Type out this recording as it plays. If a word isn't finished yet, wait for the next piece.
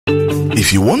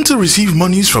If you want to receive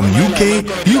monies from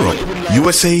UK, Europe,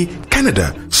 USA,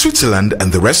 Canada, Switzerland,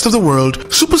 and the rest of the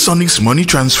world, Supersonic's money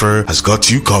transfer has got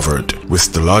you covered.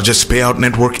 With the largest payout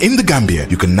network in the Gambia,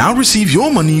 you can now receive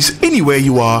your monies anywhere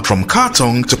you are, from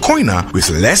Kartong to Koina, with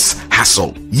less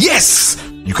hassle. Yes!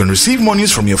 You can receive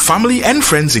monies from your family and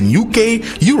friends in UK,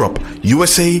 Europe,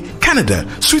 USA, Canada,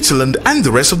 Switzerland, and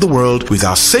the rest of the world with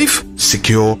our safe,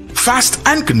 secure, fast,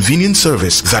 and convenient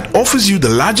service that offers you the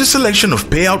largest selection of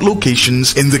payout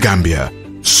locations in the Gambia.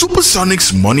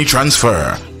 Supersonic's money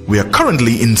transfer. We are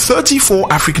currently in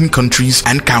 34 African countries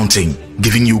and counting,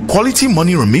 giving you quality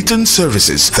money remittance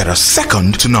services that are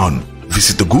second to none.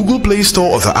 Visit the Google Play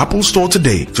Store or the Apple Store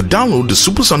today to download the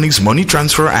Supersonic's Money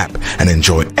Transfer app and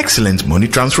enjoy excellent money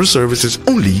transfer services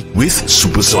only with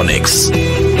Supersonics.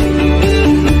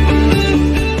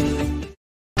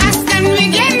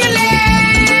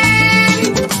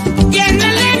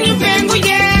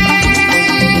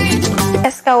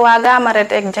 Eska waga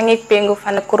maret ek jangik pengu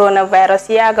fan coronavirus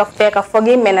yaga feka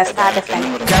fogi mena stade fan.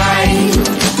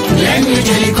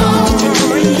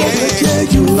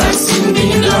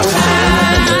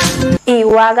 I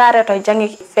wagare to jangi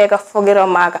feka fogiro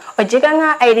maga o jega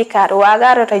nga ID card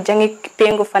wagare to jangi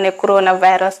pengu fane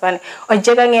coronavirus fane o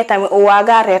jega nga tami o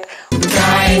wagare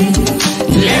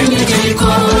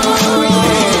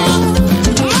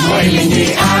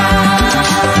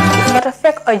to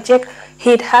fek o jeg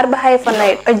hit harba hay fane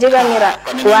o jega ngira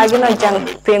wagino jang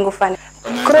pengu fane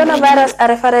coronavirus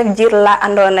arefare jirla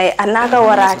andonay anaga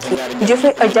waraki jufi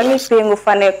o jangi pengu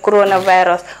fane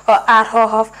coronavirus o ar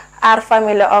hohof ar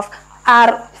family of ar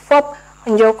fop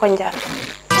njoko njal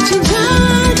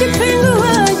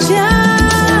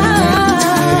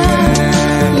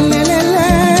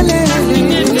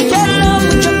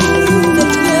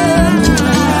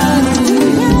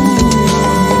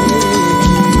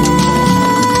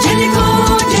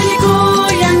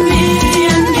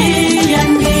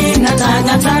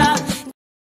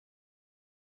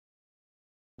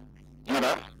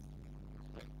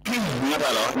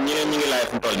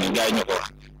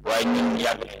waaye ñun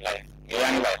yàgg nañ lay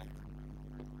yaa ngi lay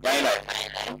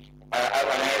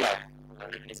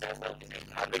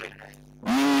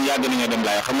ñun yàgg nañoo dem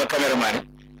laay xam nga caméraman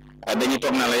yi dañuy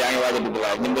toog naan la yaa ngi waaj a dugg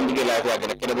laay ñun ba duggee laay yàgg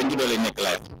rek te bañ juddoo lañ nekk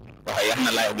laay waaye yàq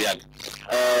na laay bu yàgg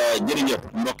jërëjëf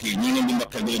mbokk yi ñi ngeen di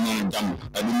mbokkal di leen ñaanal jàmm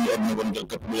du ñu ëpp ñu bon jël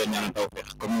këpp di leen ñaanal tawfeex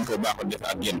comme ñu koy baaxoo def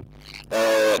ak yéen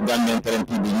Gambian Talents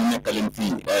TV ñu nekkal leen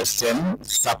fii seen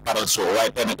Saparal show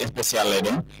waaye tey nag spécial lay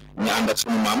doon ñu ànd ak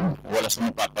suñu maam wala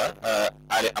suñu papa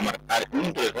Alieu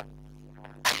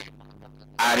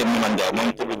Momar Njie moom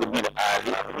tudd bi ñu def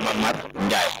Alieu Momar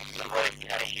Njie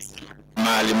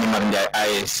Alieu Momar Njie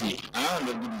ASC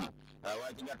loolu gudd na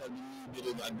waaye ci gàttal ñu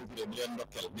jëlee ak député di leen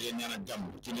ndokkeel di leen ñaanal jàmm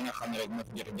ci li nga xam ne rek moo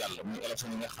fi jot a jàll muy élection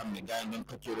yi nga xam ne gars yi doon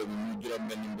xëccoo réew mi ñu juróom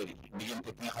benn mbëri diggante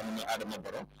ki nga xam ne mooy Adama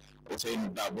Barrow Ousseynou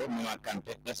Dabo Mama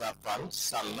Kanté Essa Fall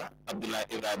Sall Abdoulaye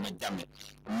Ibrahima Jammeh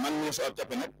man mii soo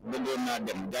toppee nag bëggoon naa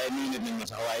dem gars yi nuyu nañ ma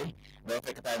sax waaye dafa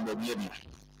fekk time boobu yéen na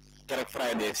keroog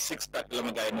Friday 6 la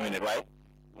ma gars yi nuyu nañ waaye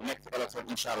next election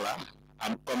incha allah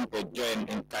am comme ko join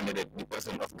in candidate di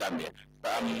president of Gambia te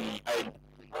am ay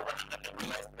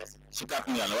si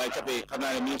kàttanu yàlla waaye cappee xam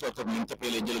naa ne mi ngi soo topp ni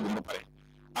cappee lay jëlagum ba pare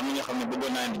am na ñoo xam ne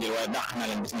bëggoon naa leen di jël waaye dàq naa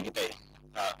leen bis ni ki tey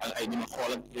waaw ak ay dima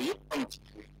xool ak yooyu yëpp amu ci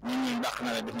ñun dàq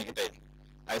naa leen bis ni ki tey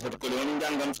ay sotti ko moom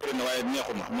njàngam sori na waaye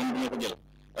neexuma moom du ma ko jël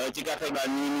ci gàttal daal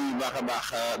ñu ngi baax a baax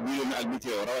bi réew mi ak biti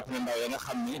réew rawatina ndaw ya nga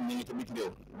xam ne ñu ngi ca biti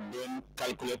réew doon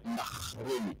calculer ndax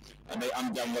réew mi day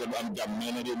am jàmm wala du am jàmm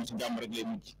mais na réew mi ci jàmm rek lay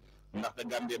mujj ndaxte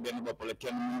Gambie benn bopp la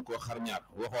kenn mënu koo xar ñaar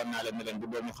waxoon naa leen ne leen du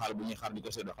doomu xaal bu ñuy xar di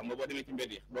ko séddoo xam nga boo demee ci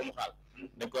mbedd yi doomu xaal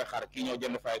dañ koy xar kii ñëw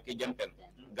jënd fay kii jënd pen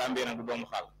Gambie nag du doomu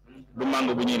xaal du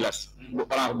mango bu ñuy las du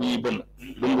orange bu ñuy bënn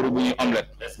du mburu bu ñuy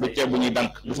omelette du ceeb bu ñuy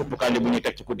dank du suppu kànja bu ñuy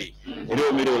teg ci kuddi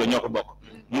réew mi réew la ñoo ko bokk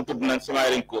mu tudd nag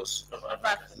smiling coast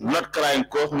not crying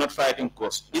coast not fighting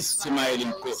coast is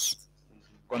smiling coast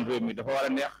kon réew mi dafa war a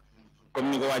neex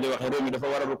comme ni ko waajo waxee réew mi dafa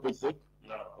war a rupuj puj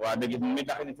waa dëgg mi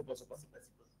tax ni suppa suppa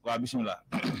waaw bisimilah.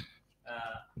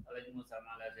 Alieu Moussa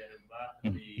maa ngi lay ziar bu baax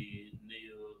di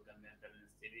nuyu Gambian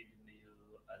Talents TV di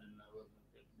nuyu àdduna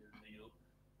di nuyu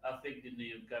Afrique di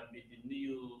nuyu Gambie di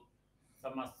nuyu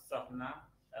sama soxna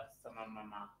ak sama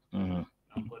mama. maa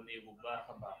ngi ko nuyu bu baax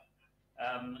a baax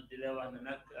di la wax ne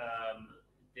nag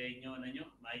tey ñëw nañu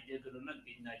maa ngi jégalu nag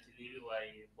gis naa ci lii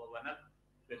waaye booba nag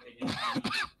fekk ñu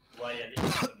waaye li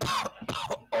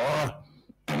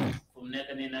fu mu nekk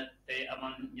nii nag tey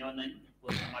amoon ñëw nañ pour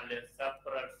amal leen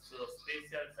Saparal show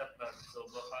spécial Saparal show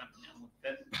boo xamante ne amul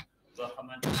fenn boo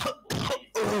xamante ne boo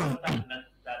tax nag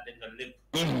daa dëggal lépp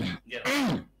ngir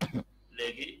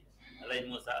léegi Alieu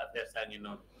Moussa affaire saa ngi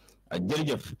noonu.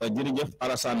 jërëjëf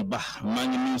Alassane Ba maa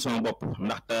ngi nuyu sama bopp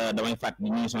ndaxte damay fàtt di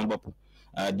nuyu sama bopp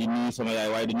di nuyu sama yaay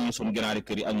waaye di nuyu suñu ganaari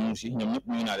kër yi ak muus yi ñoom ñëpp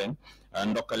nuyu naa leen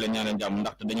ndokkal leen ñaan leen jàmm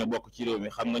ndaxte dañoo bokk ci réew mi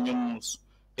xam nga ñoom muus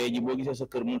tey ji boo gisee sa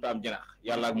kër mënut a am janax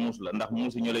yàlla ak muus la ndax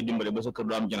muus yi ñoo lay dimbale ba sa kër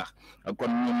du am janax kon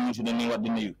ñoom muus yi dañ leen war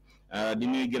di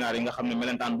nuyu ginaar yi nga xam ne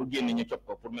melentaan bu génn ñu cop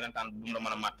ko pour melentaan bu mu la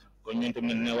mën a màtt kon ñoom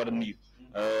tamit leen war a nuyu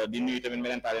di nuyu tamit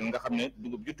melentaan yi nga xam ne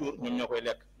dugub ju tuur ñoom ñoo koy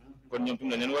lekk kon ñoom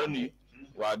tamit leen war a nuyu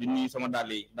waaw di nuyu sama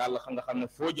dàll yi daal nga xam ne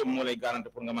foo jëm moo lay garanti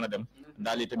pour nga mën a dem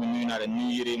daal yi tamit nuyu naa leen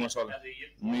nuyu yére yi ma sol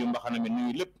nuyu mbaxana mi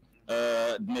nuyu lépp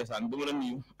ndeysaan du ma la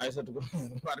nuyu Aïssatou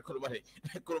waat Coulibaly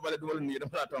du ma la nuyu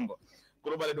dama laa tongo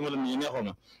Coulibaly du ma la nuyu neexoo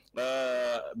ma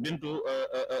Bintu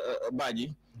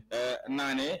Badji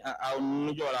naane aw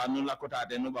nu joolaa nu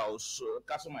lakkotaate nu baaw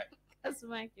kasumay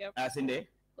sinde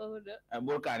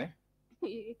burkaane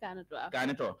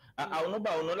kaane to aw no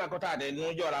baw no lakkotaate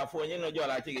no joolaa fooñi no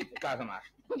joolaa cigi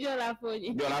Casamance joolaa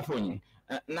fooñi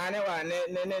naane waa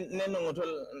ne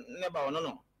nongotol ne baw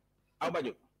nono aw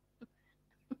baju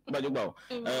baw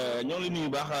ñoo ngi nuyu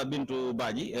baax Bintu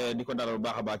Badji di ko dalal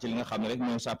baax a baax ci li nga xam ne rek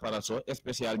mooy Saparal so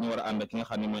spécial ñu war a ànd ak ki nga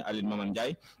xam ne mooy Alieu Momar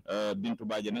Njie Bintu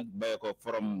Badji nag béye ko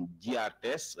from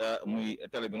GRTS muy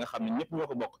télé bi nga xam ne ñëpp ñoo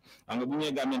ko bokk xam nga bu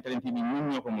ñëwee Gambian Talents TV ñun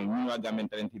ñoo ko moom ñun waa Gambian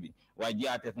Talents TV waaye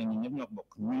GRTS nag ñun ñëpp ñoo ko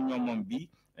bokk ñun ñoo moom bii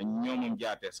ñoo moom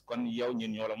GRTS kon yow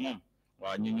ñun ñoo la moom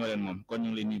waaw ñun ñoo leen moom kon ñu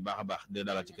ngi lay nuyu baax a baax di la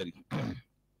dalal ci kër gi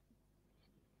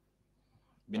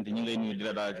Bintu ñu ngi lay nuyu di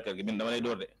la dalal ci kër gi Bintu dama lay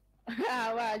door de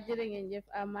waaw jërë ngeen jëf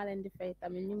maa leen di fay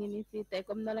tamit ñu ngi nii fii tey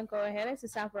comme na leen ko waxee rek si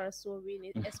Saparal show bi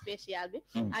ni spécial bi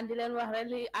and di leen wax rek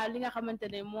li nga xamante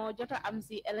ne moo jot a am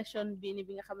si élection bii ni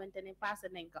bi nga xamante ne passé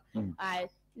nañ ko waaye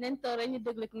nen toog rek ñu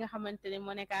déglu ki nga xamante ne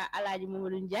moo nekk Alaaji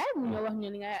Momar Njie mu ñoo wax ñu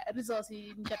li nga results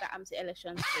yi ñu jot a am si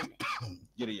élection bi ne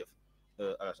jërëjëf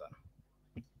Alassane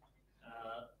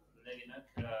léegi nag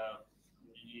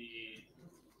ñu ngi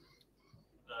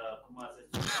commencé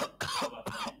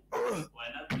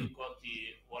waaye nag di ko ci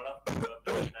wolof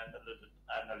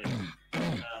angale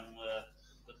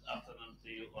good afternoon to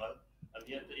you all. I'm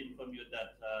here to inform you that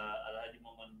Alieu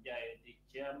Momar Njie, the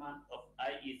chairman of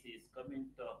IEC, is coming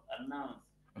to announce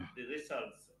the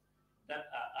results that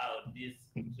are out these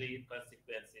three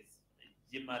constituencies,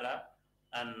 Jimara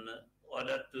and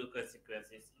other two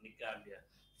constituencies in the Gambia.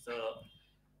 So,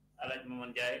 Alieu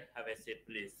Momar Njie, have a seat,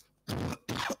 please.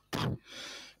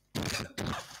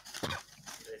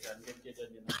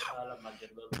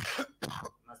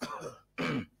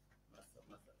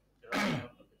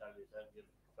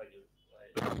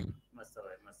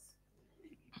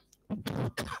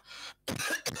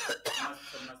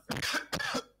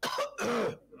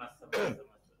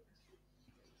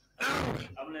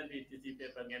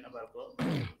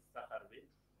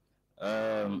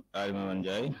 Alieu Momar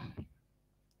Njie,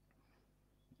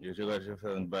 you got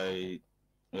referred by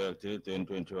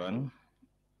 2021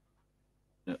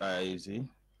 IEC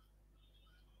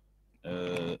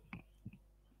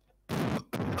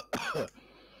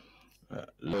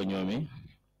Lo Nyomi,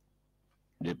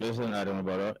 the President Adam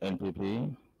Barrow,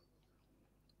 NPP,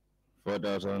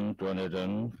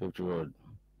 4,250 votes,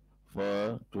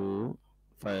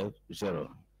 4250.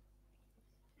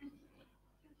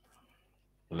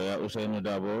 Laya Usain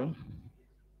Dabo,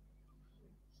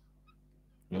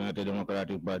 United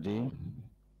Democratic Party,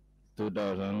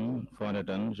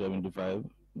 2,475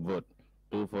 votes,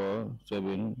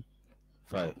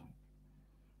 2475.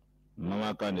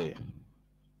 Mama Kande,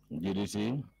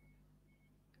 GDC,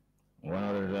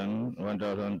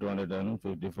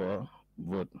 1,254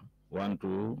 votes,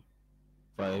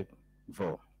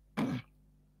 1254.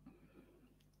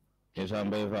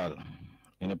 Isambay Val,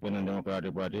 Independent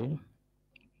Democratic Party,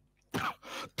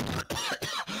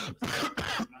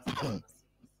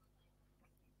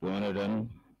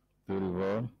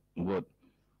 234 votes,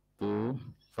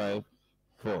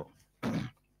 254.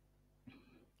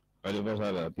 Alieu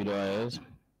Sala, PDIS,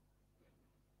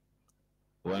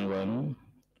 110,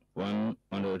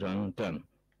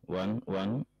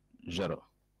 110.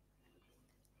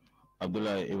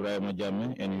 Abdullah Ibrahim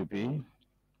Jame, NUP,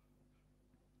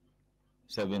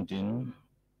 17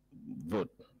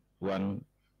 votes,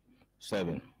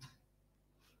 17.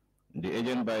 The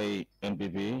agent by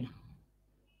NPP,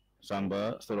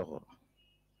 Samba Soroko.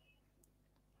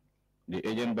 The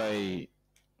agent by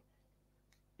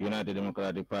United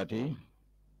Democratic Party,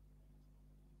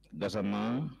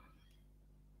 Gassama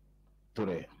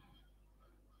Toure.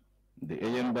 The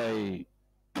agent by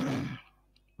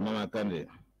Mama Kande,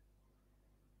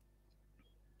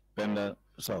 Penda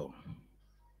Sow.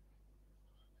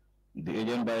 The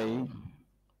agent by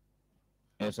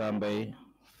Esambay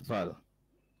Fal,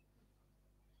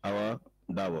 Awa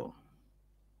Dabo.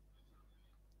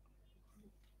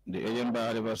 The agent by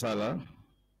Alieu Sala,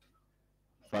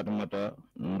 Fatimata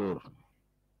Ndur.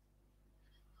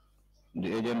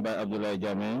 The agent by Abdullah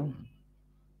Jammeh,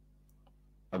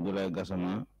 Abdullah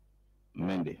Gassama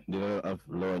Mendy, dealer of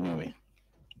Lower Niue.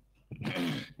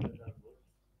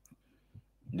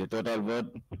 The total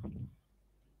vote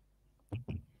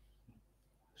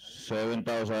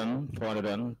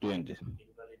 7,420.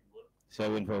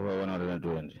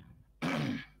 7,420.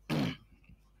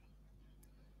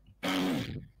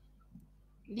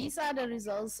 These are the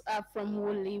results from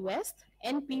Woolly West.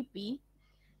 NPP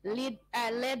led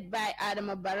by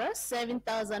Adama Barrow,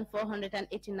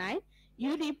 7,489.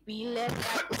 UDP led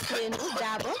by Usainu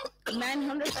Dabo,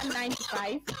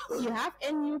 995. You have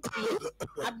NUP,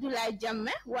 Abdullah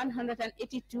Jammeh,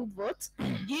 182 votes.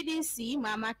 GDC,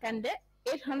 Mama Kande,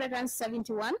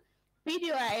 871.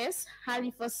 PDOIS,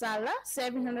 Halifa Salah,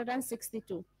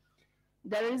 762.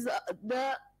 The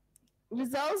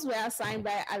results were assigned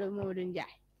by Alieu Momar Njie.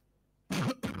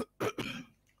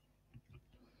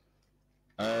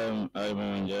 I'm Alieu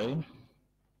Momar Njie,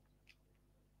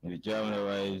 the chairman of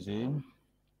IEC,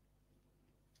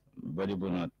 Body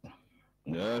Bonat.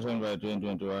 The election by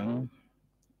 2021,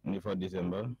 24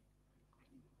 December,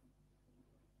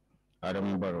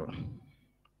 Adama Barrow,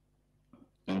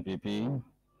 NPP,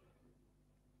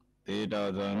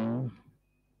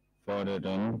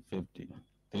 3,450,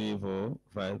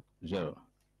 3450.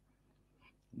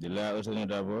 The Law Usainu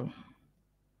Dabo,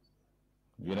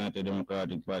 United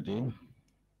Democratic Party,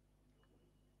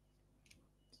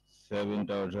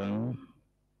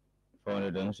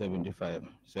 7,475,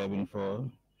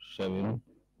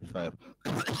 7,475.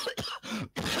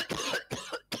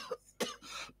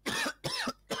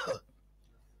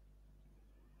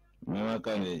 Mama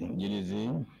Kande,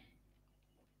 GDC,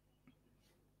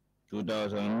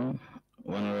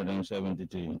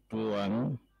 2,173,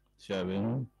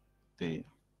 2,173.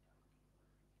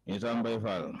 Isam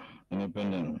Baifal,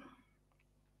 independent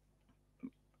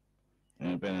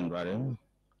body,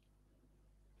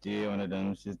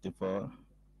 364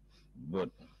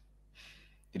 vote,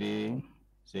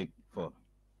 364.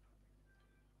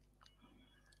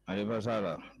 Halifa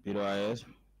Salah, PDOIS,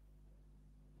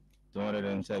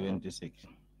 276,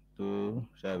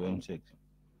 276.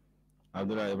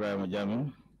 Abdullah Ibrahim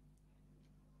Jammeh,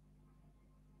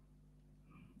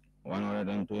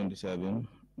 127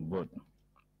 vote,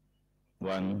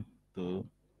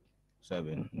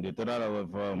 127. The total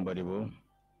of from Badibu,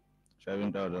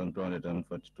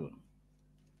 7,242.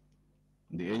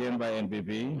 The agent by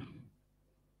NPP,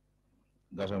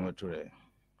 Gassama Toure.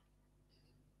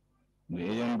 The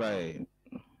agent by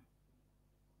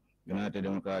United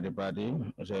Democratic Party,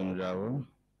 Usainu Dabo,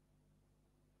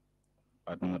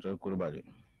 Fatimata Coulibaly.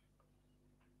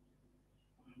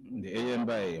 The agent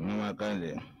by Mama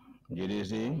Kande,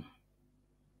 GDC,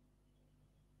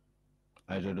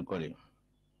 Aisha Koli.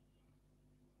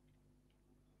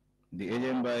 The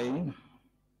agent by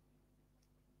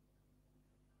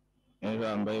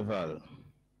Isam Baifal,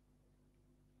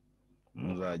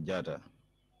 Musa Jata.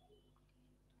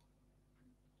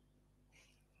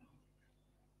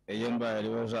 Agent by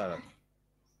Alieu Sala,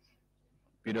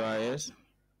 PDOIS,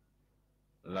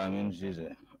 Lamin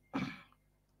Cisse.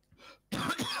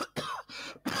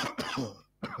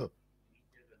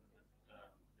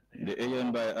 The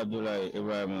agent by Abdullah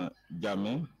Ibrahim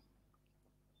Jammeh.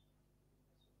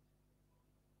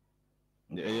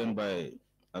 The agent by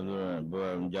Abdullah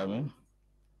Ibrahim Jammeh,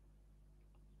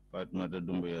 Fatmata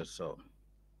Doumbouya Sow.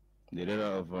 The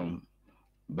leader from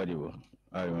Badibu,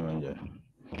 Alieu Momar Njie.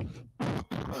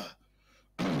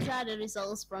 These are the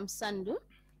results from Sandu.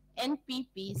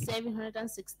 NPP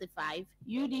 765,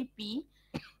 UDP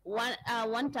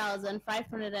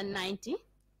 1,590.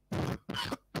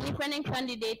 Independent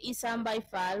candidate Isam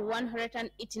Baifal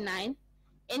 189.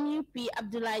 NUP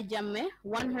Abdullah Jammeh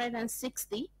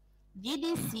 160.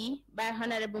 GDC by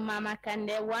Honorable Mama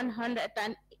Kande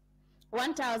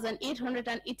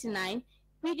 1,889.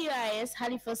 PDOIS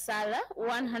Halifa Salah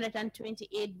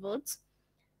 128 votes.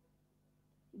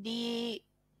 The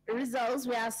results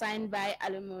were assigned by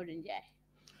Alieu Momar Njie.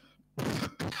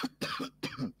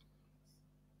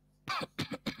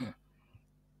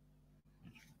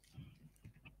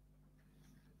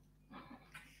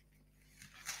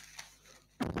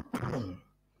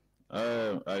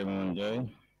 Alieu Momar Njie,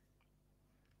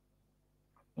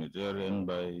 returned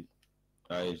by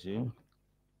IEC.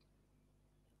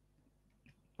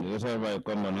 Reserved by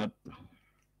Combinat,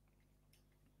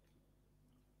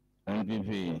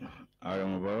 NPP, Alieu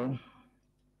Momar,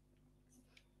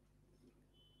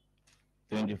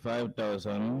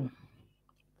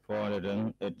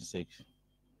 25,486,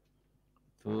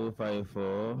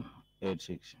 254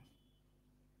 86.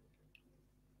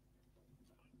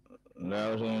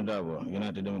 Laos and Dabo,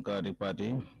 United Democratic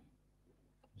Party,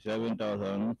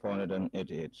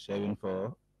 7,488,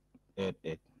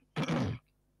 7488.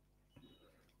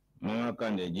 Mama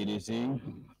Kande, GDC,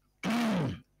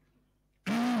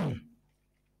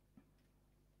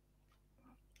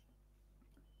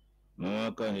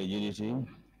 Mama Kande, GDC,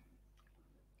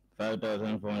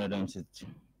 5,460,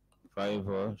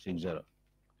 5460.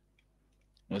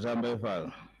 Nisambe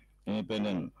Fal,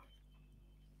 Independent,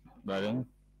 Baring,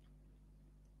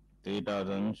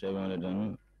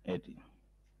 3,780,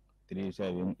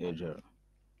 3780.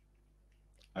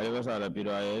 Alivasala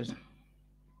PDIS,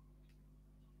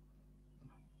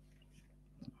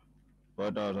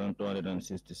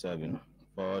 4,267,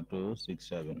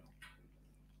 4267.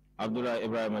 Abdullah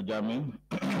Ibrahim Jami,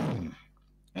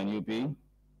 NUP,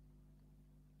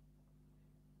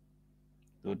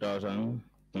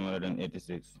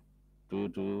 2,286,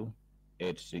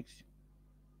 2286.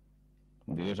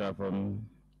 These are from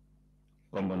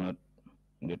Component.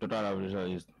 The total of result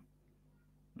is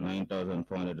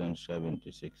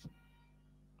 9,476,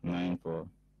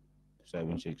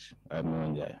 9476. Alieu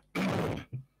Njie.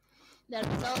 The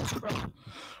results from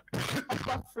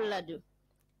Upper Fuladu.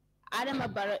 Adam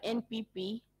Barrow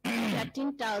NPP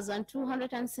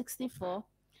 13,264.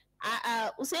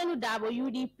 Usainu Dabo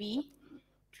UDP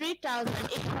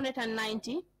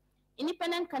 3,890.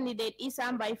 Independent candidate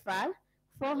Isam Baifal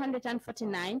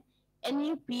 449.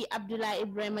 NUP Abdullah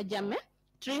Ibrahim Jammeh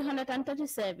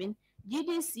 337.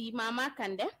 GDC Mama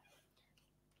Kande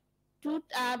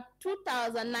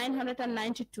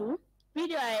 2,992.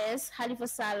 PDIS Halifa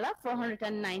Salah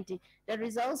 490. The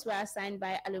results were assigned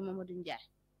by Alieu Momar Njie.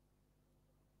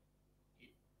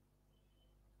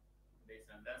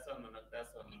 That's all.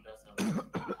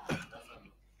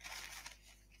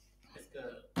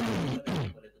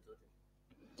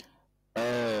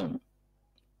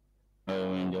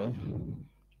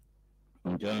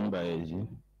 John Baezi,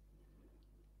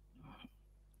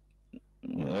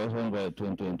 election by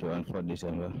 2021 for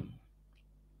December.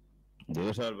 The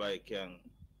result by Kiang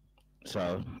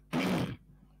South,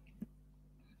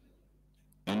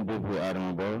 NPP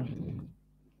Armable,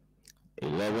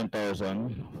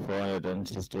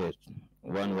 11,468,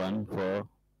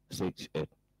 11468.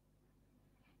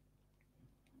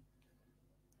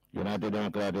 United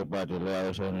Democratic Party,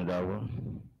 Laos and Dabo,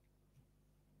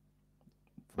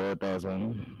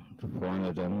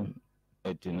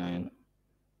 4,489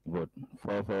 vote,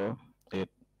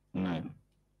 4489.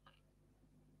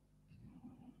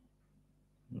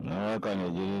 Now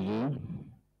can you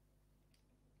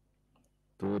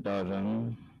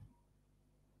 2,000,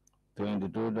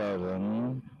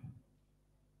 22,000,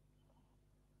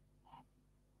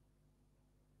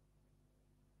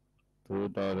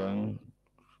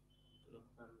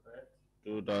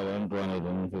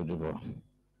 2,254,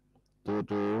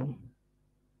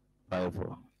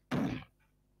 2254.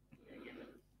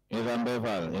 Nisambe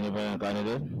Fal, independent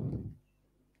candidate,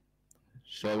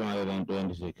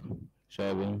 726,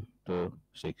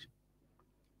 726.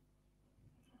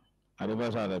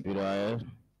 Adivasala PDIS,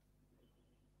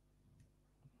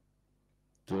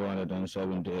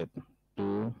 278,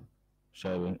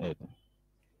 278.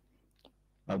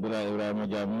 Abdullah Ibrahim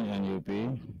Jami, NUP,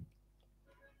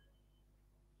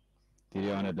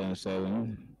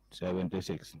 307,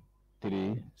 76,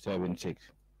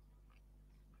 376.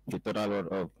 The total vote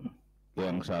of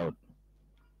Young South,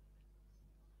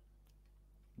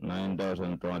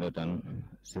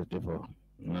 9,264,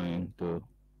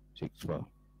 9264.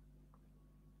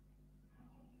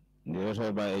 The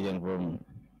result by agent from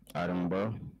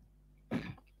Arambur,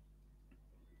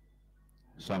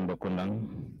 Samba Kundang,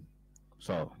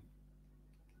 so.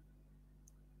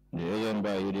 The agent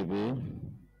by UDP,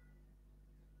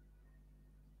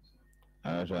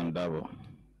 Alasan Dabo.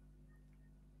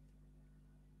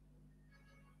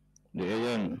 The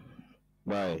agent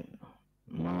by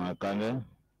Mama Kande,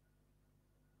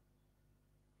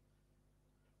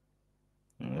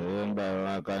 the agent by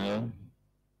Mama Kande,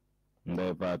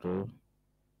 by Patu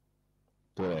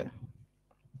Ture.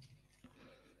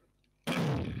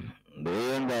 The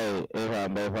agent by Eva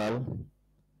Befal,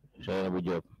 Shaya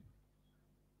Bujop.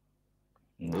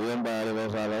 The agent by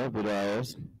Rivasala,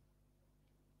 PDIS,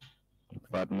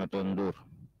 Fatma Tundur.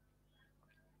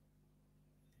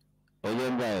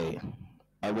 Agent by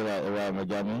Abdullah Ibrahim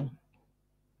Jami,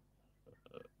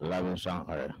 Lavin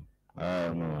Sankare.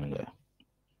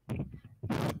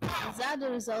 These are the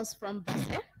results from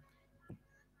Basse.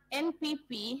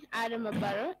 NPP Adam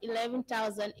Barrow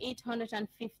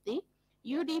 11,850.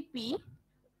 UDP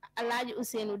Alaji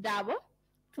Usainu Dabo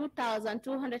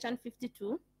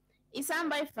 2,252. Isam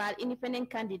Baifal, independent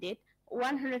candidate,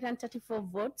 134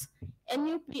 votes.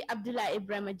 NUP Abdullah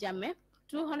Ibrahim Jammeh,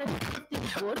 250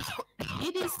 votes.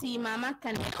 DDC Mama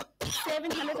Kane,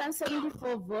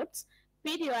 774 votes.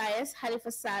 PDIS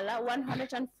Halifa Salah,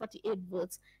 148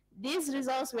 votes. These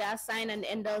results were signed and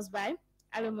endorsed by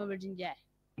Alieu Momar Njie.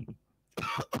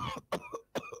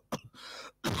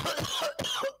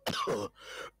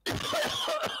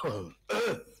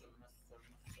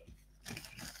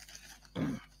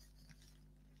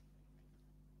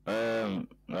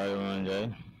 Alieu Momar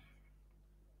Njie,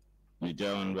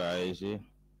 determined by IEC,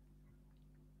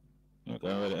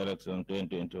 the election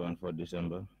 2021 for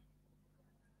December.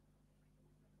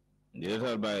 The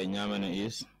result by Nyamene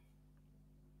is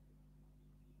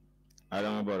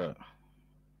Adama Barrow,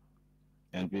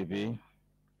 NPP,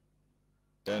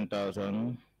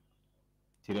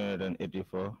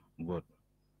 10,384 vote,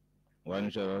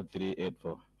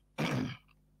 10384.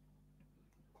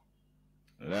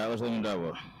 Lagos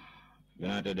Dabo,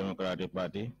 United Democratic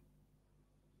Party,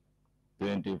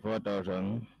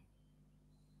 24,000,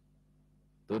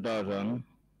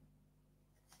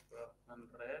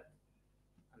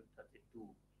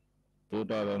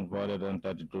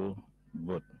 2,432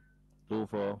 vote,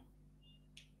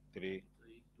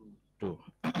 2432.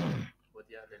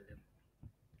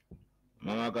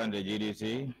 Mama Kande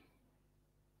GDC,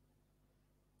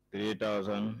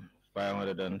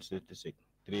 3,566,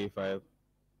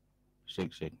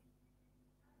 3566.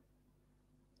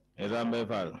 Isam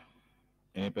Baifal,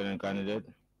 independent candidate,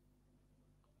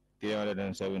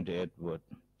 378 vote,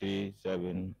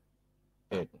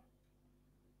 378.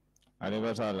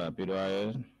 Halifa Salah,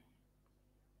 PDIS,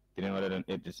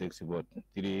 386 vote,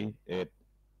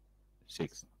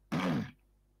 386.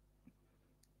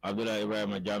 Abdullah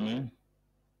Ibrahim Jammeh,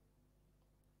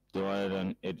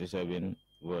 287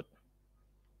 vote.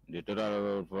 The total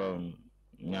vote from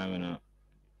Nyamena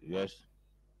West,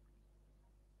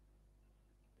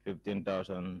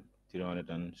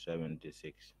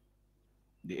 15,376.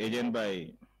 The agent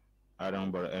by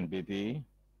Adama Barrow NPP,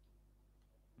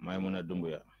 Maimuna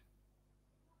Dumbuya.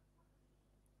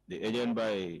 The agent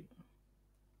by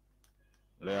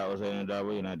Leah Hussein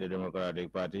Dabo, United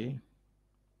Democratic Party,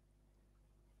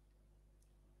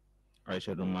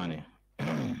 Aisha Dumani.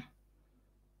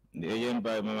 The agent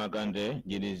by Mama Kante,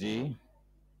 GDC,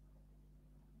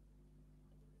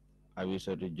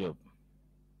 Abisatu Job.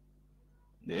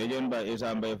 The agent by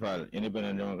Isam Baifal,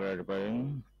 Independent Democratic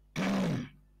Party,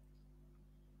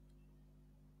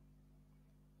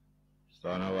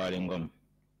 Sana Walingom.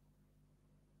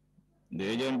 The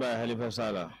agent by Halifa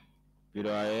Salah,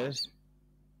 PDIS,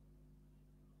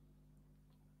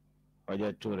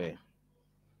 Fajat Ture.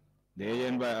 The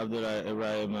agent by Abdullah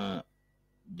Ibrahim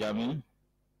Jammeh,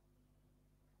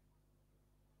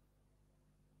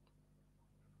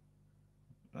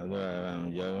 Abdullah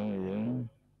Ibrahim Jammeh,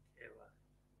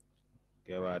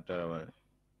 Kewa Tarawal,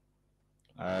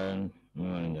 and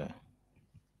Mwanja.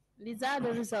 These are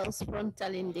the results from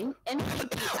Talinding.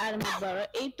 NPP Adama Barrow,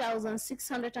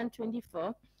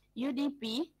 8,624.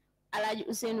 UDP Alhaji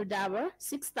Usainu Dabar,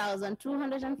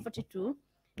 6,242.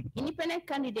 Independent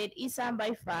candidate Isam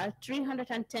Baifal,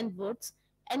 310 votes.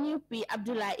 NUP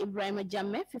Abdullah Ibrahim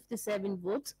Jammeh, 57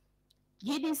 votes.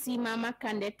 GDC Mama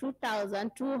Kande,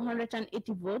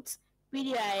 2,280 votes.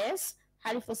 PDIS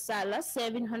Halifa Salah,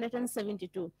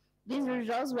 772. These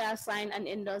results were signed and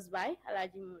endorsed by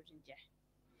Alhaji Momar Njie.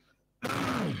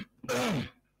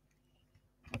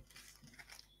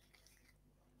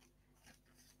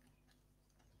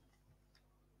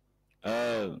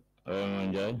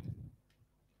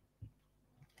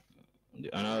 The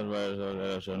announced by the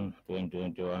election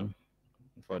 2021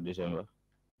 for December.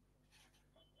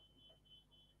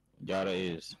 Jara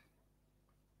is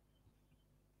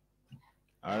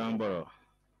Adama Barrow,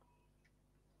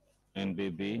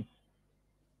 NPP,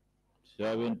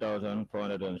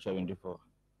 7,474,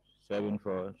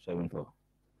 7474.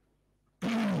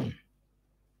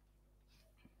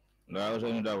 Lagos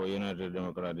United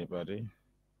Democratic Party,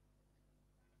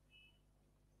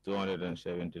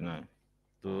 279,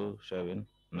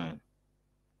 279.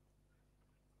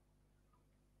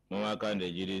 Mama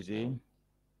Kande GDC,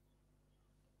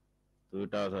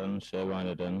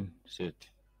 2,760,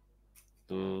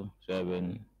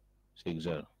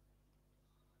 2760.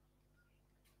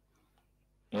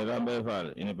 Isam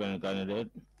Baifal, independent candidate,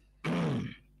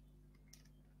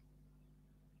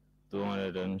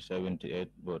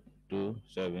 278 vote,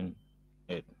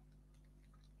 278.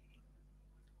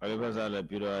 Halifa Salah,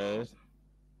 PDIS,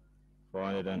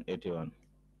 481,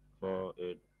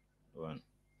 481.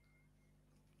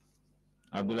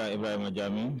 Abdullah Ibrahim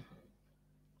Jammeh,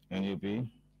 NUP,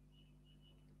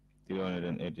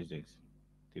 386.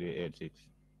 386.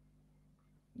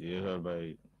 The result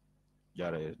by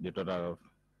Jara is the total of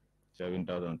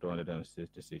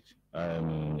 7,266.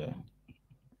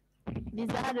 These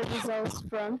are the results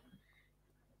from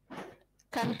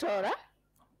Kantora.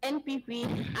 NPP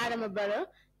Adamabara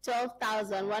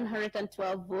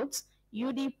 12,112 votes.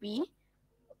 UDP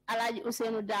Alaji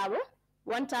Usenu Dabo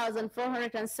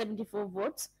 1,474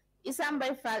 votes. Isam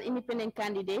Baifal independent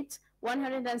candidate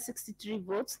 163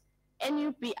 votes.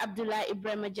 NUP Abdullah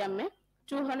Ibrahim Jammeh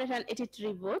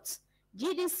 283 votes.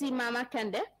 GDC Mama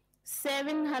Kande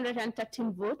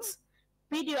 713 votes.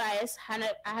 PDIS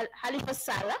Halifa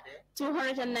Salah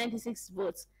 296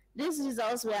 votes. These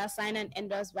results were signed and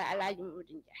endorsed by Alieu Momar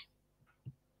Njie.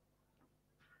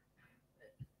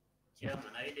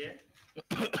 Chairman, are you there?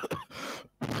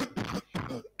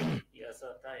 You're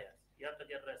so tired. You have to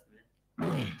get rest,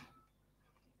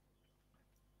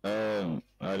 man.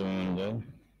 Alieu Momar Njie,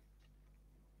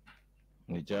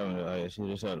 the chairman of the ISC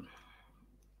result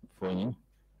for you.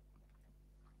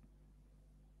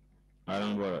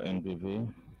 Adamabara NPP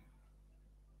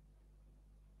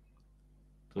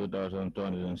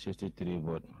 2,263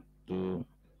 votes to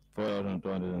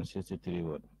 4,263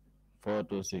 votes.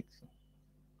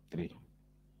 4263.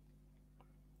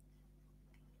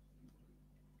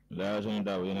 Laos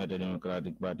United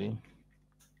Democratic Party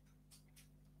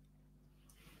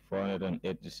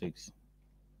 486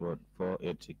 votes.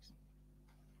 486.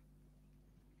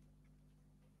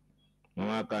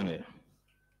 Mama Kane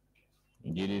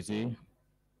GDC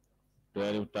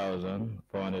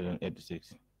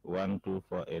 12,486.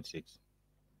 12486.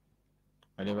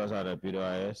 Anniversary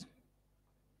PDIS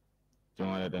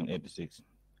 286.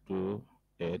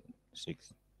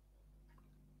 286.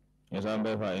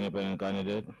 Example for independent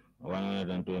candidate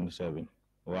 127.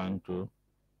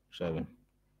 127.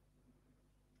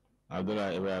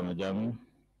 Abdullah Ibrahim Jammeh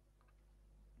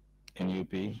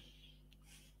NUP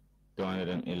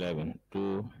 211.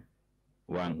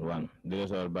 211. The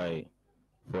result by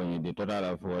phone the total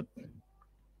of what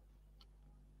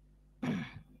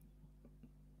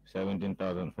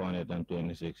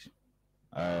 17,426.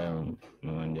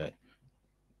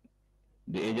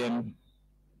 The agent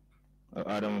of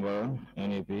Adamabara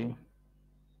NEP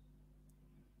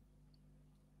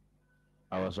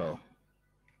also.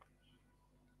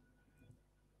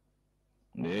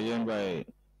 The agent by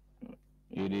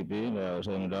UDP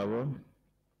Sainu Dabo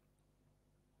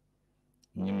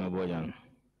Nyima Bojang.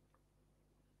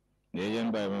 The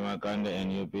agent by Mama Kande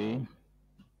NUP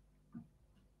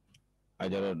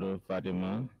Ajaradu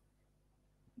Fatima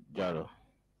Jaro.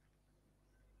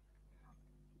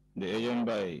 The agent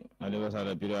by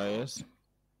Alivasala PDIS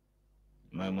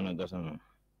Maimuna Gasama.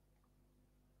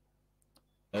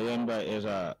 Agent by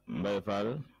Esa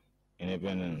Mbaifal,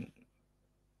 independent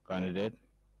candidate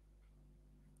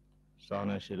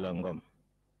Sahna Shilangom.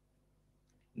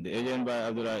 The agent by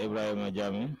Abdullah Ibrahim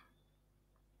Jammeh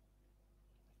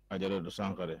Ajaradu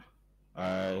Sankare.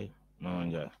 Momar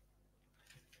Njie.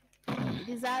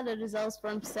 These are the results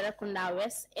from Serekunda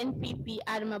West. NPP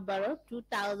Adamabara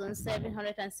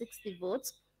 2,760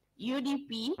 votes.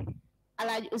 UDP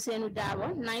Alaji Usenu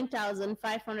Dabo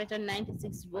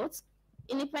 9,596 votes.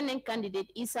 Independent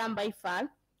candidate Isam Baifal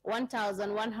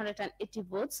 1,180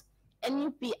 votes.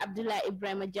 NUP Abdullah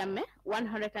Ibrahim Jammeh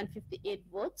 158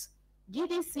 votes.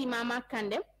 GDC Mama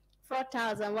Kande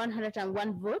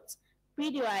 4,101 votes.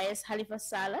 PDIS Halifa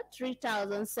Salah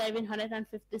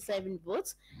 3,757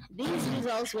 votes. These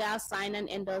results were signed and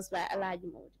endorsed by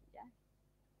Alieu Momar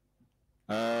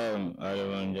Njie. Alieu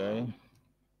Momar Njie,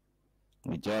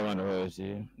 the chairman of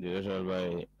OSC, the result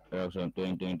by election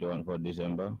 2021 for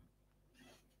December.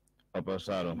 Upper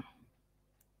Salom.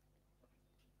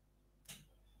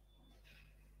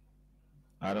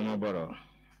 Adamabara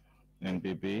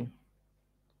NPP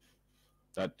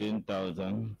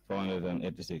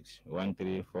 13,486.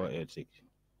 13486.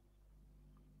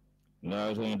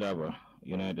 Laos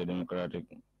United Democratic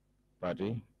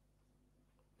Party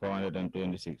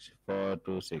 426.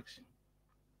 426.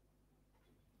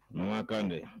 Mama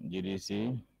Kande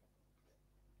GDC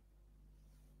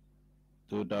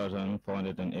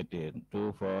 2,488.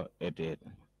 2488.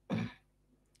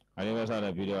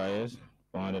 Alivasala PDIS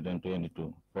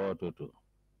 422. 422.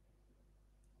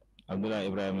 Abdullah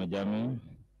Ibrahim Jammeh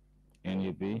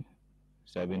NUP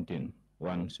 17.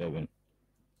 17.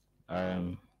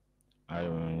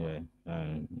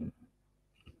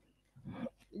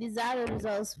 These are the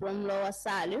results from Lower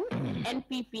Salu.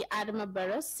 NPP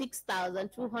Adamabara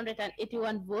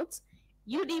 6,281 votes.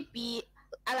 UDP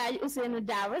Alaji Usenu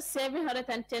Dabo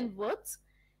 710 votes.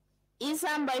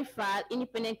 Isam Baifal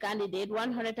independent candidate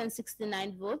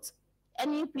 169 votes.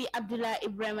 NUP Abdullah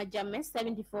Ibrahim Jammeh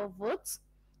 74 votes,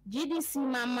 GDC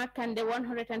Mama Kande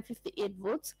 158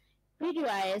 votes,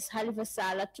 PDIS Halifa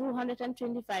Saleh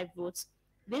 225 votes.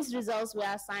 These results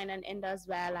were signed and endorsed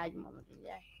by Alieu Momar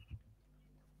Njie.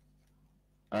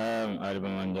 I am Alieu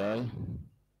Momar Njie.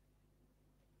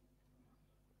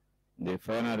 The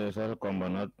final result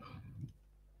combined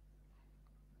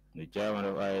the chairman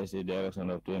of ISC, the election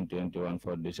of 2021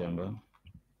 for December.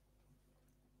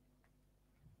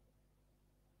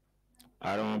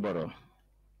 Alieu Momar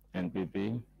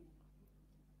NPP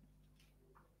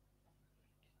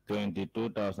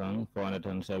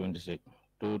 22,476,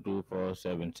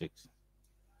 22476.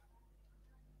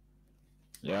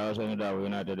 The House of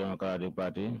United Democratic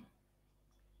Party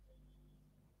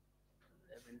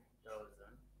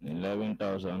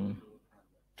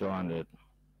 11,200,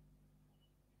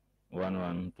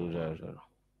 11200.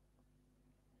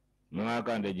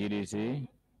 Mamakan the GDC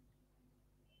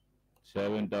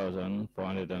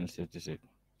 7,466,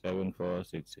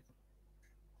 7466.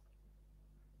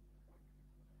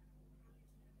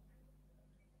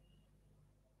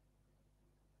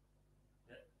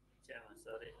 Chairman,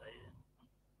 sorry.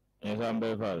 Yes,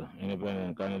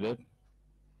 independent candidate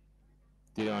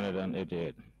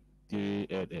 388,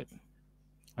 388.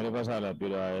 Halifa Saleh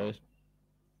PDIS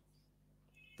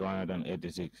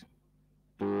 286,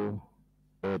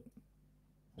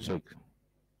 286.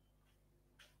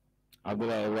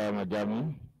 Abdullah Ibrahim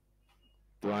Jammeh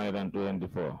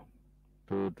 224,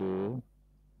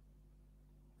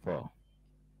 224.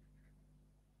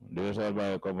 The result by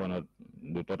a component,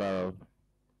 the total of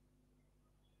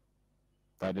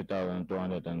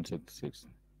 30,266.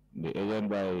 The agent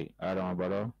by Adam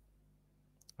Abaro,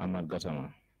 Ahmad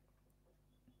Gassama.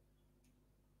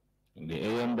 The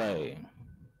agent by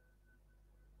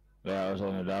Rea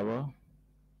Hossein Dabo,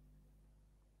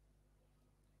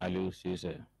 Alieu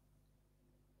Cisse.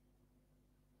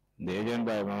 The agent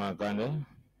by Mama Kande,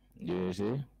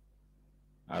 GDC,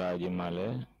 Alaji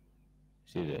Male,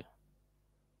 Cisse.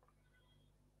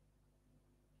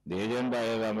 The agent by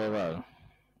Eva Meval,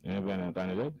 independent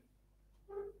candidate,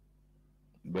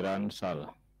 Biran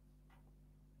Sala.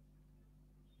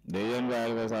 The agent by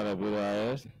Halifa Saleh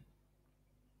PDIS,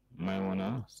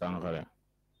 Maimuna Sankare.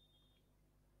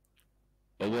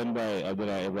 Agent by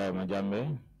Abdullah Ibrahim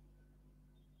Jammeh,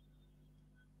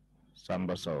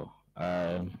 Samba Sow.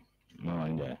 Alieu Momar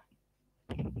Njie.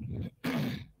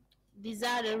 These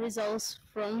are the results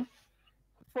from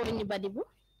Foyni Badibu.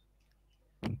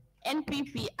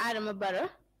 NPP Adama Barrow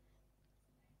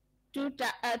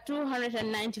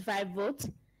 295 votes,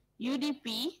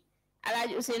 UDP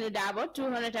Alhaji Ousainou Darboe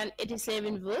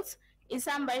 287 votes,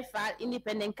 Isam Bai Fall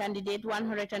independent candidate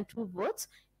 102 votes,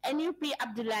 NUP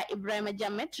Abdullah Ibrahim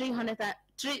Jammeh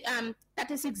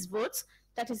 36 votes,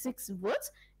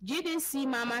 GDC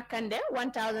Mama Kande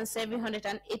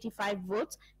 1,785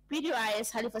 votes,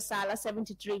 PDIS Halifa Saleh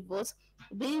 73 votes.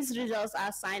 These results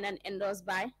are signed and endorsed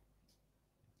by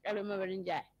Alieu Momar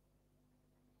Njie.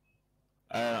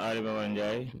 Alieu Momar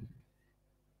Njie.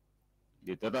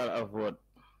 The total of vote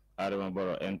Alieu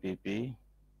Momar NPP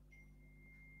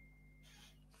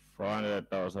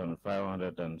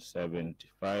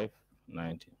 400,575,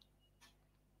 90.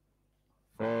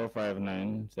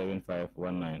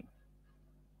 4597519,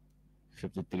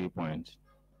 53 points.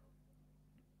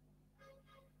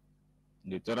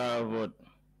 The total vote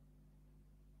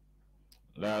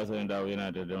Laos in the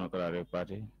United Democratic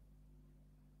Party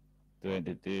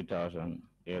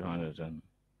 23,800,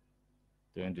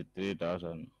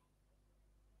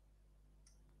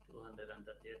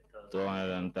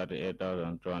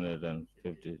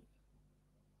 238,253.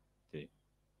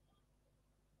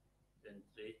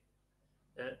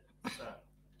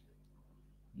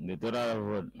 The total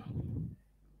vote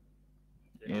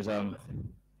is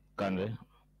Kande.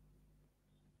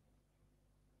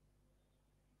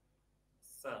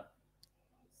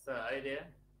 Sir, are you there?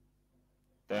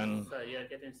 10. Sir, you are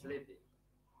getting sleepy.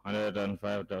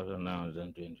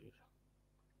 105,920.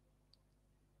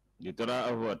 The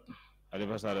total vote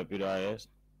Halifa Saleh PDIS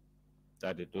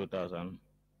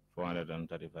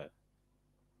 32,435.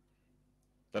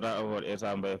 Total vote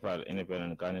Isam Bai Fall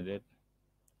independent candidate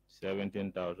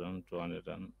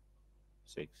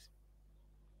 17,206.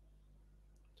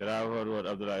 Total vote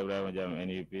Abdullah Ibrahim Jammeh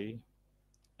NUP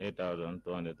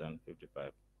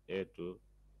 8,255.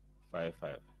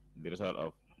 8255. The result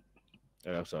of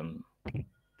election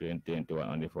 2021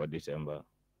 on the 4th December,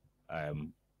 I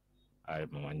am Alieu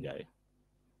Momar Njie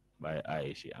by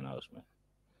IEC announcement.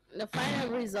 The final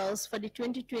results for the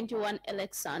 2021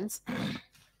 elections,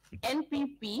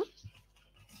 NPP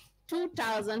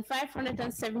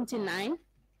 2,579,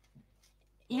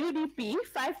 UDP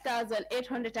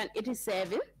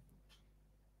 5,887,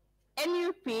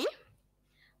 NUP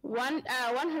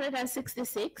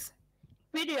 166,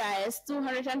 PDIS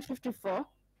 254,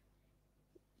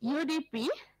 UDP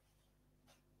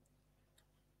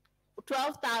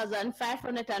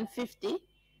 12,550.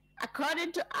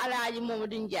 According to Alieu Momar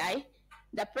Njie,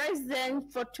 the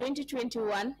president for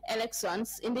 2021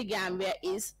 elections in the Gambia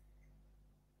is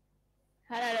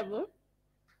Honorable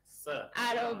Sir,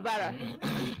 Alieu Momar.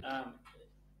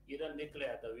 You don't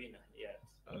declare the winner yet.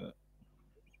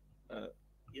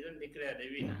 You don't declare the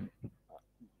winner.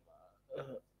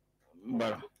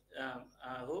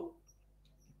 Who?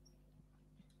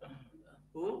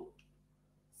 Who?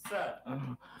 Sir.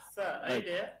 Sir, are you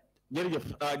there? jërëjëf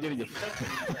jërëjëf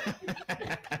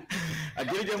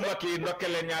jërëjëf mbokk yi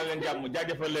ndokkeel leen ñaan leen jàmm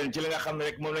jaajëfal leen ci li nga xam ne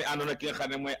rek moom lañ àndoon ak ki nga xam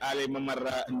ne mooy Alieu Momar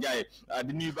Njie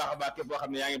di nuyu baax a baax képp koo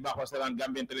xam ne yaa ngi baaxoo seetaan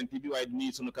Gambian Talents TV waaye di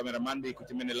nuyu sunu caméraman bi ku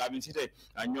ci mel ne Lamine Cité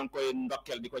ñoo ngi koy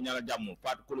ndokkeel di ko ñaanal jàmm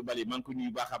Fatou Coulibaly maa ngi ko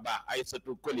nuyu baax a baax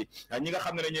Aïssatou Koli ñi nga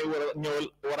xam ne ñooy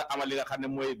war a amal li nga xam ne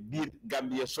mooy biir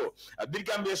Gambia show biir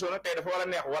Gambia show nag tey dafa war a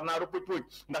neex war naa rupuj puuj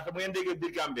ndaxte bu ngeen déggee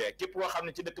biir Gambia képp koo xam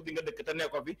ne ci dëkk bi nga dëkk te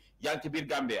nekkoo fi yaa ngi ci biir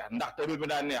Gambia ndaxte réew mi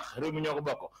daa neex réew mi ñoo ko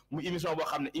bokk mu émission boo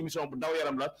xam ne émission bu daw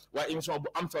yaram la waaye émission bu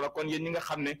am solo kon yéen ñi nga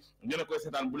xam ne dina koy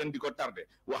seetaan bu leen di ko tardé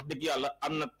wax dëgg yàlla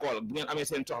am na call bu ngeen amee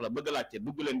seen soxla bëgg a laajte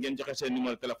dugg leen ngeen joxe seen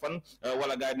numéro téléphone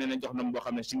wala gars yi dinañ jox nam boo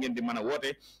xam ne si ngeen di mën a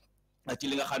woote ci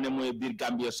li nga xam ne mooy biir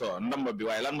Gambia show ndomba bi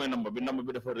waaye lan mooy ndomba bi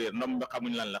dafa réer ndomba bi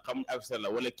xamuñ lan la xamuñ afsel la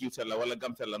wala kiwsel la wala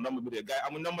gamsel la ndomba bi réer gars yi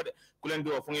amuñ ndomba de ku leen di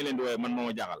woo fu ngeen leen di wooye man moo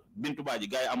ma jaaxal bintu baaji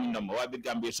gars yi amuñ ndomba waa biir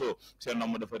Gambia show seen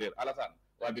ndomba dafa réer Alassane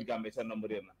waa biir Gambia seen ndomba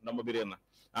réer na ndomba bi réer na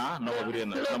ndomba bi réer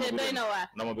na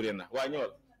ndomba bi réer na waa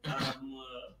ñëwal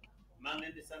maa ngi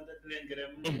leen di sant di leen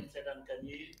gërëm seetaankat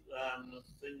yi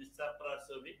suñu Saparal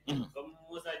show bi comme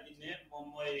Moussa Jinne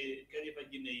moom mooy kilifa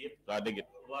jinne yëpp waaw dëgg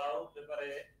waaw ba pare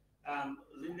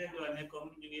li ñu leen di wax ne comme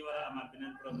ñu ngi war a amaat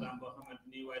beneen programme boo xamante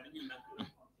ni waaye dañu nag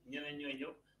ñeneen ñooy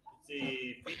ñëw si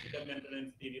fii ci Gambian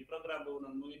Talents TV programme boobu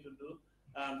noonu mu ngi tudd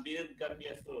biir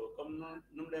Gambia show comme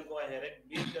nu mu leen ko waxee rek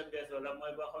biir Gambia show la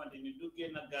mooy boo xamante ni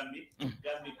duggee nag Gambi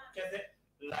kese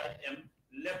laay am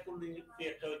lépp lu ñu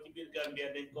fee xew ci biir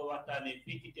Gambia dañ ko waxtaanee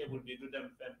fii ci table bi du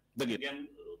dem fenn ngeen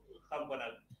xam ko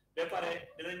nag ba pare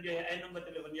dinañ joxe ay numéro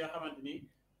téléphone yoo xamante ni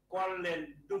kool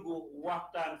leen dugg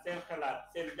waxtaan seen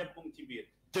xalaat seen lépp ci biir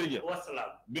jërëjëf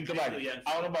wasalaam bintu baaji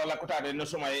awno baw lakkutaate no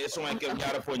sumay kew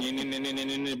jaara fooñi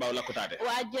ni baw lakkutaate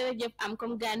waa jërëjëf am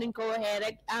comme gars nuñ ko waxee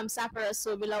rek am Saparal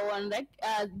show bi la woon rek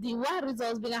di wax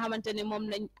results bi nga xamante ni moom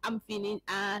lañ am fii nii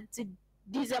ci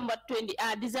December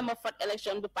 4th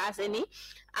election bi passé nii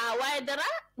waaye dara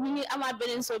ñu ngi amaat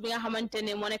beneen show bi nga xamante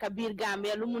ne moo nekk biir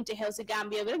Gambia lu munti xew si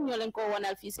Gambia bi rek ñoo leen ko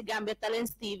wonal fii si Gambia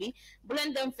Talents TV bu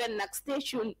leen dem fenn nag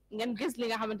station ngeen gis li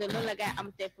nga xamante ne loolu la gaay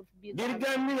am tepp biir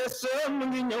Gambia show mu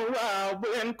ngi ñëw waaw bu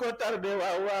leen ko tardé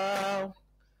waaw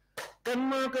kan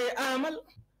moo koy amal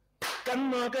kan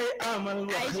moo koy amal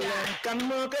wax leen kan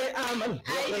moo koy amal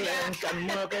wax leen kan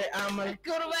moo koy amal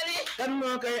Coulibaly kan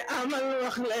moo koy amal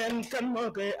wax leen kan moo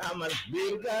koy amal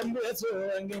biir Gambia show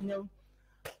ngi ñëw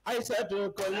Aïssatou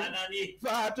Koli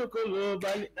Fatou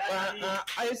Coulibaly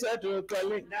Aïssatou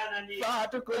Koli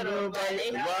Fatou Coulibaly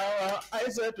waaw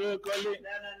Aïssatou Koli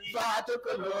Fatou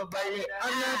Coulibaly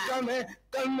ana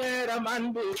caméraman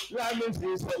bi Lamine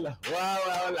Cissé la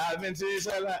waaw Lamine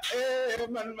Cissé la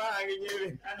man maa ngi ñëwi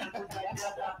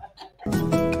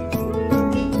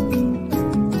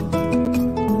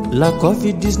La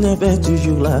Covid-19 est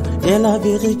toujours là, elle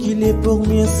avait reculé pour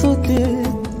mieux sauter.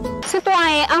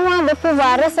 Citoyens, avant de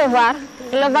pouvoir recevoir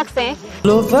le vaccin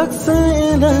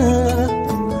est là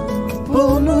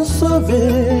pour nous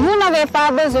sauver. Vous n'avez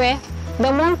pas besoin de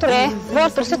montrer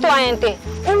votre citoyenneté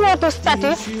ou votre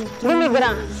statut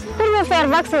d'immigrant. Pour vous faire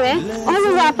vacciner, on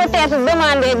vous a peut-être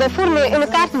demandé de fournir une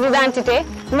carte d'identité,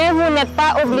 mais vous n'êtes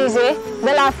pas obligé de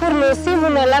la fournir si vous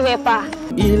ne l'avez pas.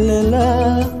 Il est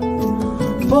là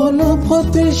pour nous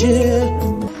protéger.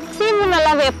 Si vous ne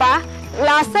l'avez pas,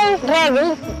 la seule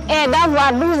règle est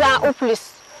d'avoir 12 ans ou plus.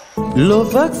 Le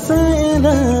vaccin est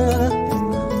là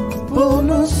pour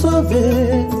nous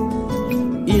sauver.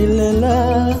 Il est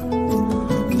là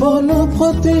pour nous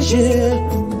protéger.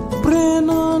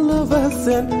 Prenons le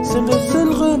vaccin, c'est le seul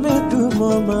remède du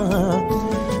moment.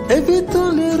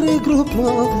 Évitons les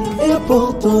regroupements et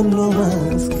portons nos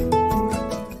masques.